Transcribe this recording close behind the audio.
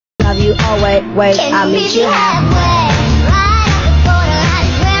love you always. Wait, I'll meet you halfway.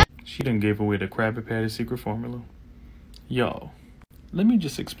 She done gave away the Krabby Patty secret formula. Y'all, let me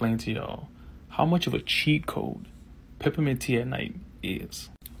just explain to y'all how much of a cheat code peppermint tea at night is.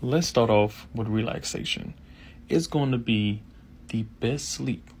 Let's start off with relaxation. It's going to be the best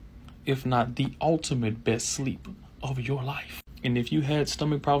sleep, if not the ultimate best sleep of your life. And if you had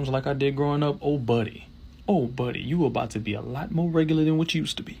stomach problems like I did growing up, oh buddy, you about to be a lot more regular than what you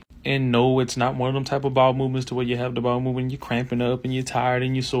used to be. And no, it's not one of them type of bowel movements to where you have the bowel movement, you're cramping up and you're tired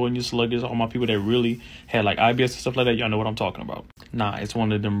and you're sore and you're sluggish. All my people that really had like IBS and stuff like that, y'all know what I'm talking about. Nah, it's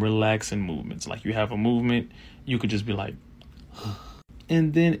one of them relaxing movements. Like you have a movement, you could just be like,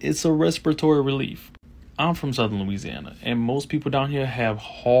 and then it's a respiratory relief. I'm from Southern Louisiana, and most people down here have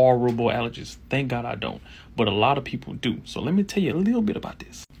horrible allergies. Thank God I don't, but a lot of people do. So let me tell you a little bit about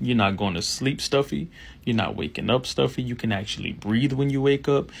this. You're not going to sleep stuffy. You're not waking up stuffy. You can actually breathe when you wake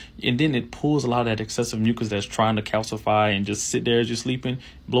up, and then it pulls a lot of that excessive mucus that's trying to calcify and just sit there as you're sleeping,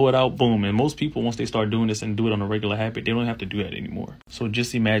 blow it out, boom. And most people, once they start doing this and do it on a regular habit, they don't have to do that anymore. So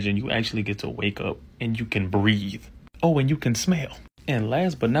just imagine you actually get to wake up and you can breathe. Oh, and you can smell. And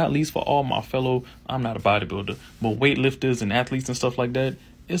last but not least, for all my fellow, I'm not a bodybuilder, but weightlifters and athletes and stuff like that,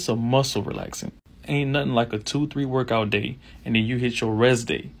 it's a muscle relaxant. Ain't nothing like a 2-3 workout day, and then you hit your rest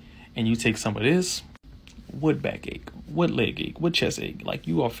day, and you take some of this, what backache, what leg ache, what chest ache, like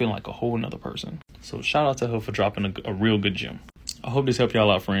you are feeling like a whole nother person. So shout out to her for dropping a real good gem. I hope this helped y'all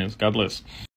out, friends. God bless.